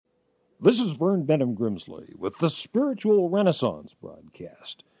This is Vern Benham Grimsley with the Spiritual Renaissance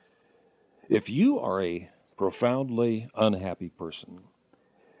broadcast. If you are a profoundly unhappy person,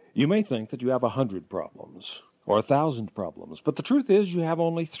 you may think that you have 100 problems or 1,000 problems, but the truth is you have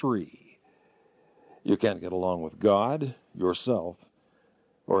only 3. You can't get along with God, yourself,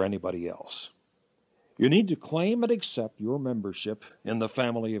 or anybody else. You need to claim and accept your membership in the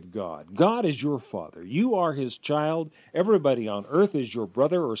family of God. God is your Father. You are His child. Everybody on earth is your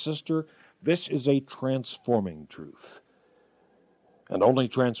brother or sister. This is a transforming truth. And only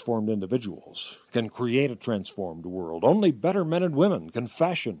transformed individuals can create a transformed world. Only better men and women can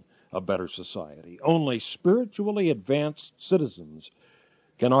fashion a better society. Only spiritually advanced citizens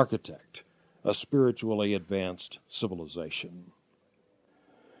can architect a spiritually advanced civilization.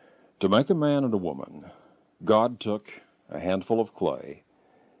 To make a man and a woman, God took a handful of clay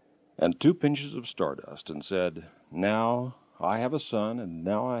and 2 pinches of stardust and said, "Now I have a son, and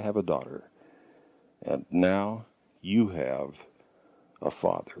now I have a daughter, and now you have a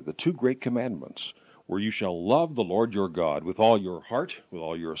father." The 2 great commandments were, "You shall love the Lord your God with all your heart, with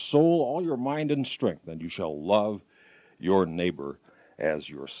all your soul, all your mind and strength, and you shall love your neighbor as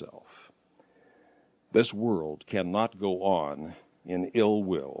yourself." This world cannot go on in ill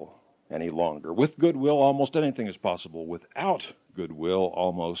will any longer. With goodwill, almost anything is possible. Without goodwill,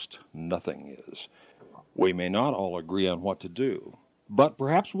 almost nothing is. We may not all agree on what to do, but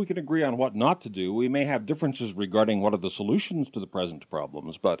perhaps we can agree on what not to do. We may have differences regarding what are the solutions to the present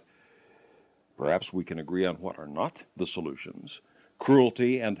problems, but perhaps we can agree on what are not the solutions.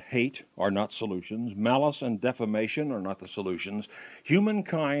 Cruelty and hate are not solutions. Malice and defamation are not the solutions.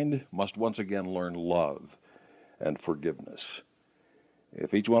 Humankind must once again learn love and forgiveness.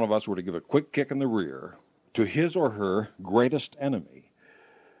 If each one of us were to give a quick kick in the rear to his or her greatest enemy,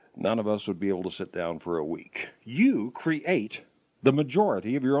 none of us would be able to sit down for a week. You create the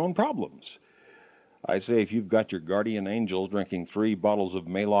majority of your own problems. I say if you've got your guardian angels drinking 3 bottles of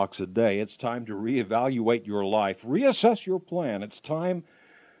Maalox a day, it's time to reevaluate your life, reassess your plan. It's time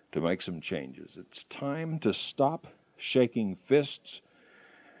to make some changes. It's time to stop shaking fists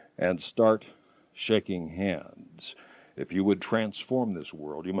and start shaking hands. If you would transform this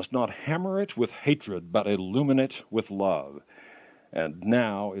world, you must not hammer it with hatred, but illumine it with love. And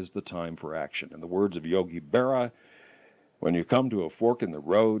now is the time for action. In the words of Yogi Berra, when you come to a fork in the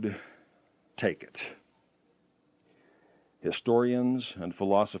road, take it. Historians and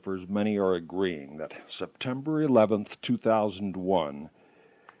philosophers, many are agreeing that September 11th, 2001,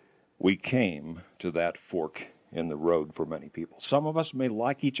 we came to that fork in the road for many people. Some of us may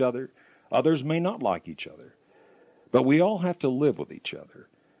like each other, others may not like each other. But we all have to live with each other,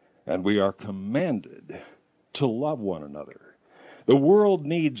 and we are commanded to love one another. The world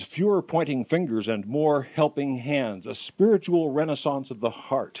needs fewer pointing fingers and more helping hands, a spiritual renaissance of the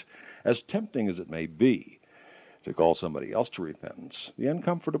heart, as tempting as it may be to call somebody else to repentance. The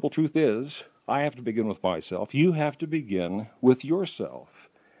uncomfortable truth is, I have to begin with myself. You have to begin with yourself.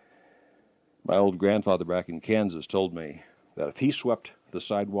 My old grandfather back in Kansas told me that if he swept the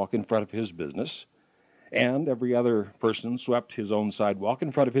sidewalk in front of his business, and every other person swept his own sidewalk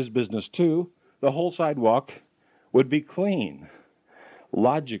in front of his business too, the whole sidewalk would be clean.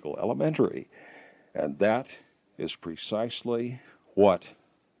 Logical, elementary. And that is precisely what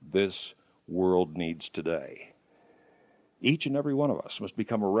this world needs today. Each and every one of us must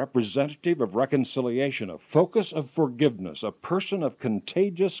become a representative of reconciliation, a focus of forgiveness, a person of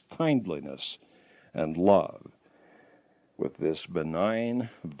contagious kindliness and love. With this benign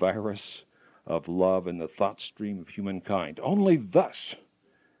virus of love in the thought stream of humankind. Only thus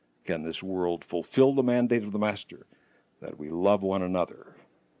can this world fulfill the mandate of the Master, that we love one another.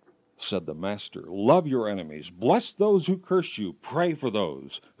 Said the Master, love your enemies, bless those who curse you, pray for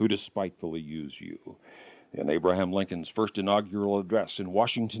those who despitefully use you. In Abraham Lincoln's first inaugural address in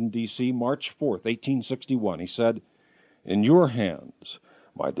Washington, D.C., March 4th, 1861, he said, "In your hands,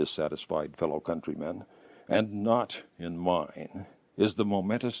 my dissatisfied fellow countrymen, and not in mine, is the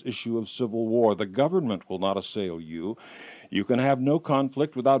momentous issue of civil war. The government will not assail you. You can have no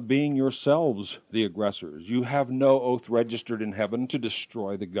conflict without being yourselves the aggressors. You have no oath registered in heaven to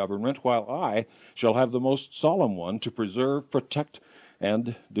destroy the government, while I shall have the most solemn one to preserve, protect,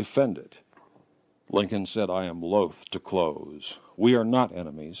 and defend it." Lincoln said, "I am loath to close. We are not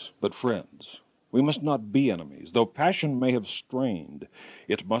enemies, but friends. We must not be enemies. Though passion may have strained,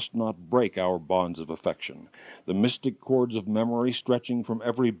 it must not break our bonds of affection. The mystic cords of memory stretching from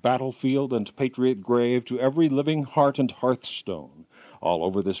every battlefield and patriot grave to every living heart and hearthstone all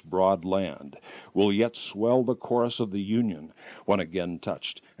over this broad land will yet swell the chorus of the Union when again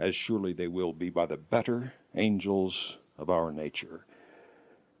touched, as surely they will be by the better angels of our nature.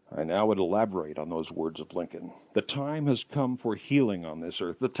 I now would elaborate on those words of Lincoln. The time has come for healing on this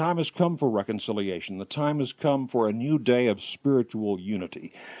earth. The time has come for reconciliation. The time has come for a new day of spiritual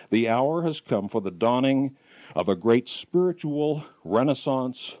unity. The hour has come for the dawning of a great spiritual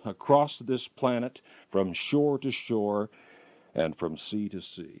renaissance across this planet, from shore to shore and from sea to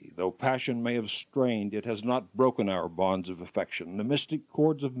sea. Though passion may have strained, it has not broken our bonds of affection. The mystic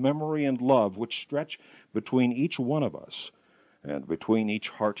cords of memory and love which stretch between each one of us and between each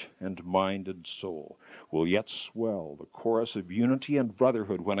heart and mind and soul will yet swell the chorus of unity and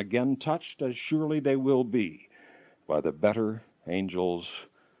brotherhood when again touched, as surely they will be, by the better angels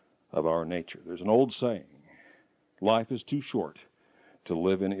of our nature. There's an old saying, life is too short to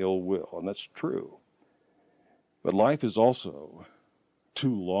live in ill will, and that's true. But life is also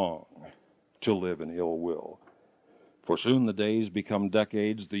too long to live in ill will. For soon the days become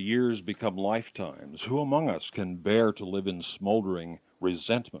decades, the years become lifetimes. Who among us can bear to live in smoldering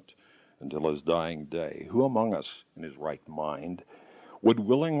resentment until his dying day? Who among us, in his right mind, would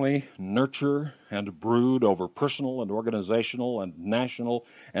willingly nurture and brood over personal and organizational and national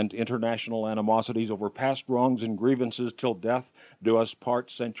and international animosities, over past wrongs and grievances, till death do us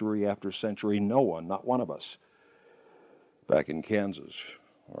part century after century? No one, not one of us. Back in Kansas,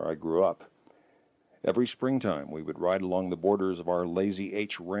 where I grew up, every springtime we would ride along the borders of our Lazy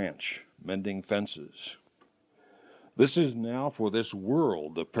H ranch, mending fences. This is now for this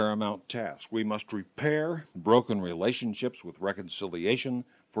world the paramount task. We must repair broken relationships with reconciliation,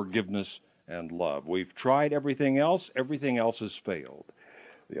 forgiveness, and love. We've tried everything else has failed.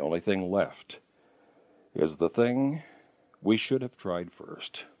 The only thing left is the thing we should have tried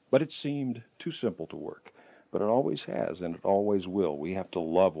first. But it seemed too simple to work. But it always has, and it always will. We have to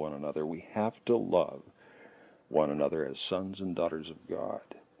love one another. We have to love one another as sons and daughters of God.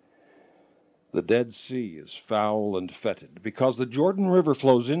 The Dead Sea is foul and fetid because the Jordan River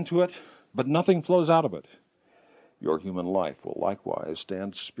flows into it, but nothing flows out of it. Your human life will likewise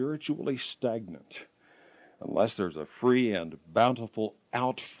stand spiritually stagnant unless there's a free and bountiful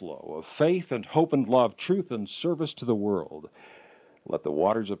outflow of faith and hope and love, truth and service to the world. Let the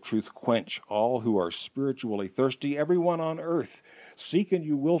waters of truth quench all who are spiritually thirsty, everyone on earth. Seek and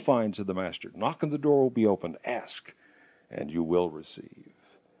you will find, said the Master. Knock and the door will be opened. Ask and you will receive.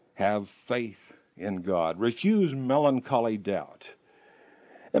 Have faith in God. Refuse melancholy doubt.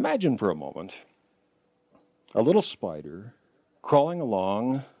 Imagine for a moment a little spider crawling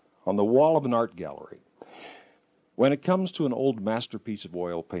along on the wall of an art gallery. When it comes to an old masterpiece of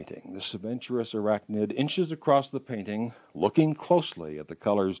oil painting, this adventurous arachnid inches across the painting, looking closely at the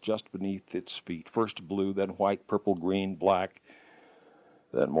colors just beneath its feet. First blue, then white, purple, green, black,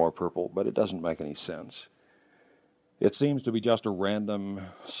 then more purple, but it doesn't make any sense. It seems to be just a random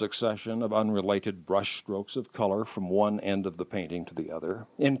succession of unrelated brush strokes of color from one end of the painting to the other.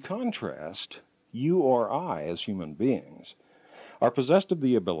 In contrast, you or I, as human beings, are possessed of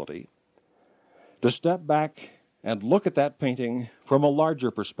the ability to step back and look at that painting from a larger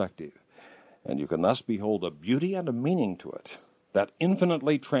perspective, and you can thus behold a beauty and a meaning to it that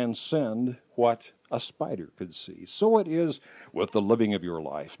infinitely transcend what a spider could see. So it is with the living of your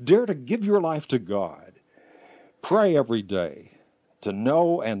life. Dare to give your life to God. Pray every day to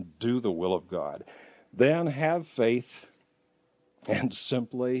know and do the will of God. Then have faith and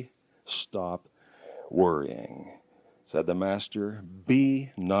simply stop worrying. Said the Master,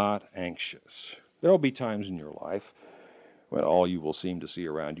 be not anxious. There will be times in your life when all you will seem to see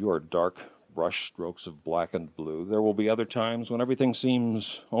around you are dark brush strokes of black and blue. There will be other times when everything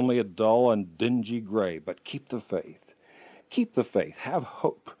seems only a dull and dingy gray. But keep the faith. Keep the faith. Have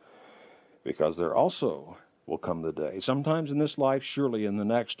hope. Because there also will come the day, sometimes in this life, surely in the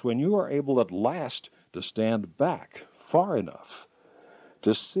next, when you are able at last to stand back far enough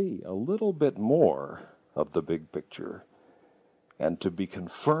to see a little bit more of the big picture and to be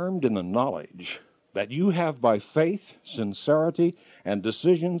confirmed in the knowledge that you have, by faith, sincerity, and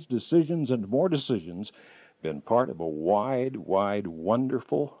decisions, and more decisions, been part of a wide,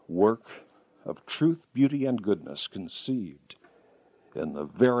 wonderful work of truth, beauty, and goodness conceived in the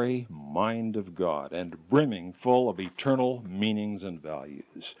very mind of God and brimming full of eternal meanings and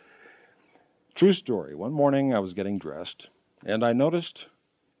values. True story. One morning I was getting dressed, and I noticed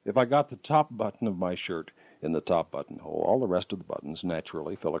if I got the top button of my shirt in the top buttonhole, all the rest of the buttons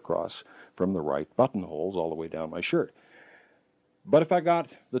naturally fell across from the right buttonholes all the way down my shirt. But if I got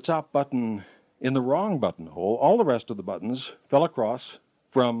the top button in the wrong buttonhole, all the rest of the buttons fell across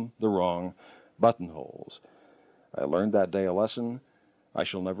from the wrong buttonholes. I learned that day a lesson I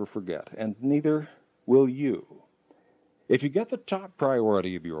shall never forget, and neither will you. If you get the top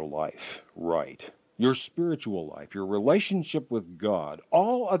priority of your life right, your spiritual life, your relationship with God.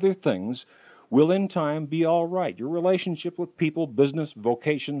 All other things will in time be all right. Your relationship with people, business,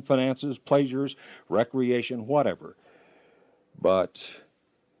 vocation, finances, pleasures, recreation, whatever. But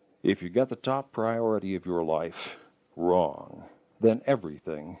if you get the top priority of your life wrong, then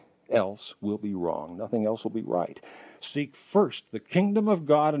everything else will be wrong. Nothing else will be right. Seek first the kingdom of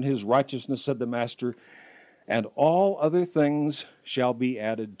God and his righteousness, said the Master, and all other things shall be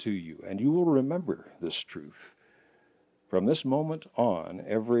added to you. And you will remember this truth from this moment on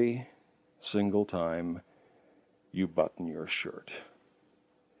every single time you button your shirt.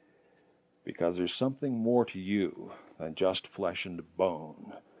 Because there's something more to you than just flesh and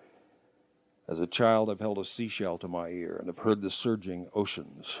bone. As a child, I've held a seashell to my ear and have heard the surging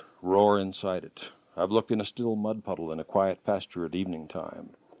oceans roar inside it. I've looked in a still mud puddle in a quiet pasture at evening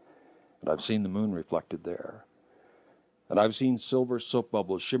time, and I've seen the moon reflected there. And I've seen silver soap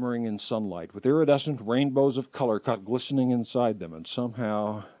bubbles shimmering in sunlight with iridescent rainbows of color cut glistening inside them. And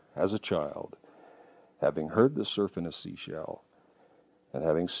somehow, as a child, having heard the surf in a seashell, and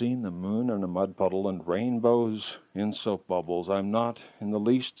having seen the moon in a mud puddle and rainbows in soap bubbles, I'm not in the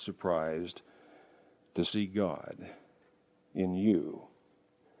least surprised to see God in you.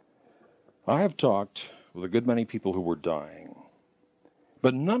 I have talked with a good many people who were dying,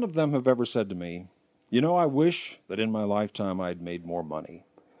 but none of them have ever said to me, you know, I wish that in my lifetime I'd made more money.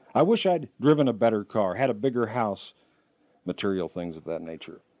 I wish I'd driven a better car, had a bigger house, material things of that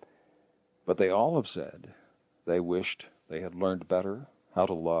nature. But they all have said they wished they had learned better how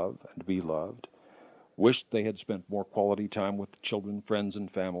to love and be loved, wished they had spent more quality time with children, friends,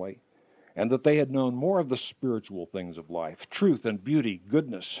 and family, and that they had known more of the spiritual things of life, truth and beauty,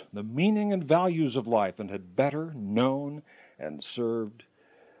 goodness, the meaning and values of life, and had better known and served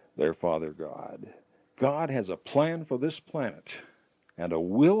their Father God. God has a plan for this planet and a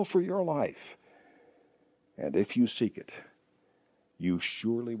will for your life, and if you seek it, you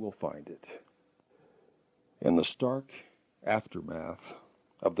surely will find it. In the stark aftermath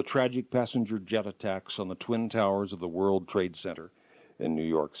of the tragic passenger jet attacks on the Twin Towers of the World Trade Center in New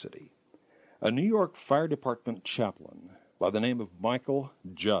York City, a New York Fire Department chaplain by the name of Michael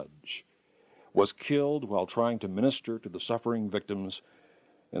Judge was killed while trying to minister to the suffering victims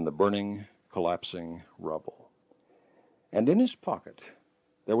in the burning, collapsing rubble. And in his pocket,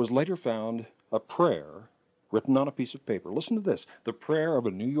 there was later found a prayer written on a piece of paper. Listen to this, the prayer of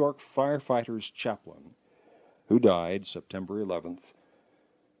a New York firefighter's chaplain who died September 11th,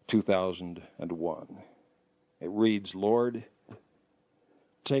 2001. It reads, Lord,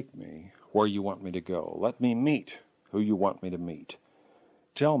 take me where you want me to go. Let me meet who you want me to meet.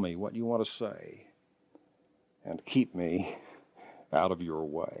 Tell me what you want to say, and keep me out of your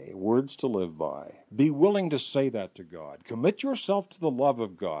way. Words to live by. Be willing to say that to God. Commit yourself to the love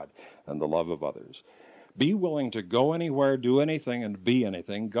of God and the love of others. Be willing to go anywhere, do anything, and be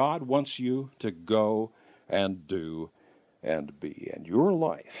anything. God wants you to go and do and be. And your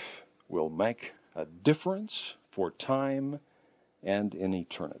life will make a difference for time and in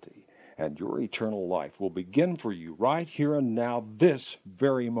eternity. And your eternal life will begin for you right here and now, this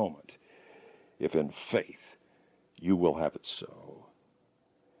very moment, if in faith you will have it so.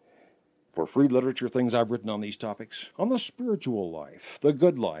 For free literature, things I've written on these topics, on the spiritual life, the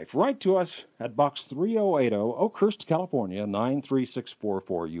good life, write to us at Box 3080, Oakhurst, California,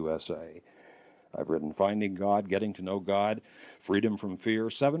 93644 USA. I've written Finding God, Getting to Know God, Freedom from Fear,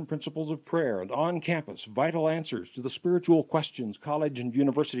 7 Principles of Prayer, and On Campus, Vital Answers to the Spiritual Questions college and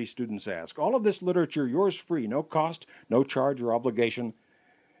university students ask. All of this literature, yours free, no cost, no charge or obligation.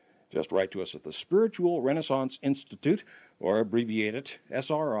 Just write to us at the Spiritual Renaissance Institute, or abbreviate it,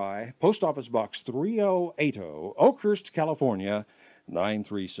 SRI, Post Office Box 3080, Oakhurst, California,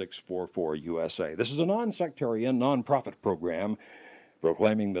 93644 USA. This is a non-sectarian, non-profit program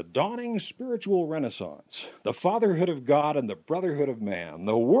proclaiming the dawning spiritual renaissance, the fatherhood of God and the brotherhood of man,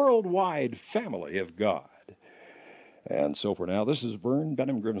 the worldwide family of God. And so for now, this is Vern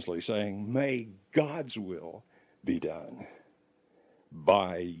Benham Grimsley saying, may God's will be done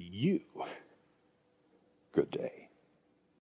by you. Good day.